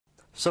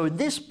So in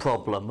this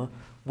problem,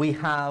 we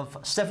have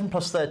 7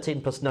 plus 13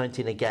 plus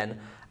 19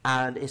 again,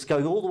 and it's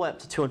going all the way up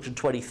to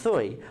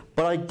 223,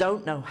 but I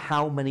don't know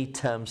how many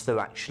terms there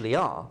actually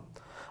are.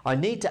 I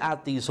need to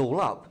add these all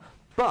up,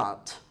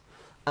 but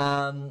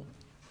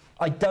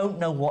I don't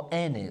know what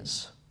n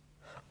is.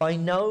 I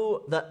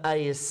know that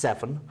a is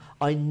 7.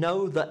 I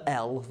know that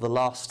L, the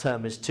last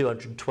term, is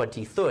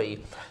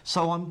 223.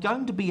 So I'm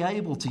going to be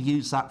able to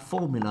use that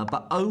formula,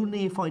 but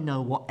only if I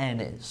know what n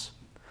is.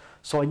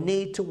 So I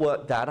need to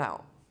work that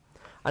out.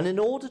 And in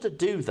order to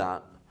do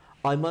that,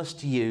 I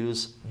must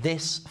use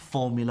this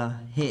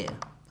formula here,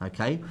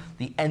 okay?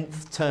 The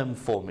nth term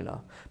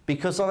formula.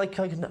 Because I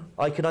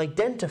can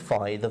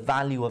identify the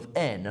value of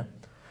n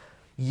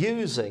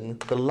using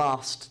the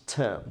last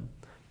term.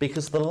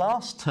 Because the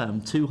last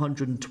term,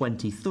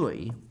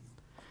 223,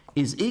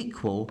 is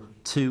equal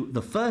to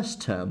the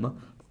first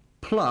term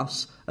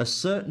plus a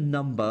certain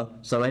number,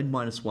 so n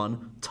minus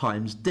 1,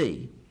 times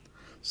d.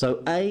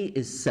 So a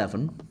is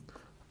 7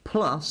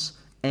 plus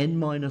n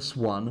minus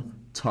 1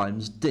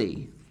 times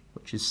d,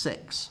 which is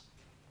 6.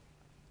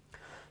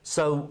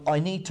 So I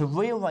need to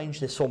rearrange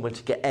this formula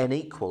to get n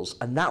equals,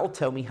 and that will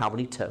tell me how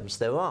many terms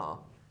there are.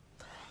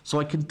 So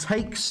I can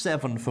take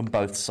 7 from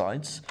both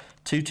sides.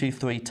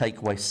 223 take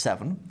away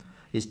 7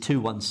 is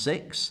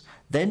 216.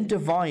 Then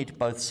divide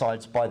both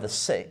sides by the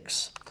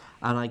 6,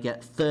 and I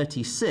get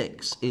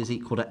 36 is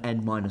equal to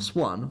n minus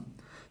 1.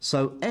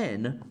 So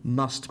n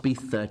must be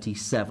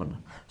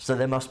 37. So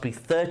there must be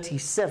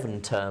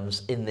 37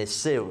 terms in this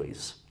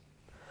series.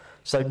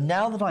 So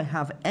now that I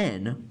have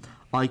n,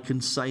 I can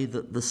say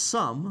that the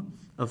sum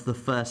of the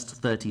first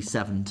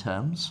 37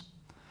 terms,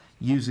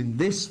 using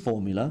this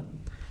formula,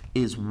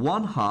 is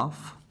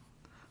 1/2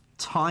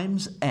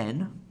 times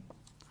n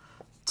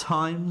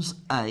times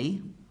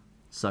a,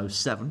 so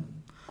 7,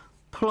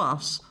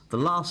 plus the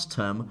last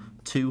term,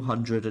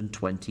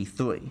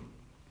 223.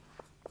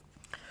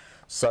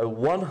 So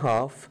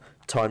 1/2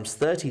 times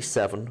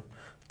 37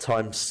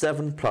 times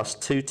 7 plus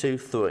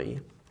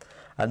 223,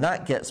 and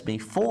that gets me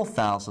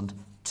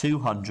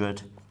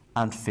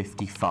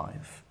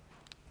 4,255.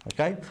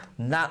 Okay,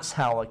 and that's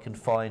how I can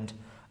find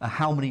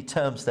how many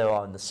terms there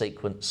are in the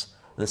sequence,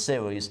 the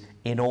series,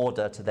 in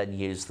order to then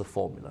use the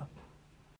formula.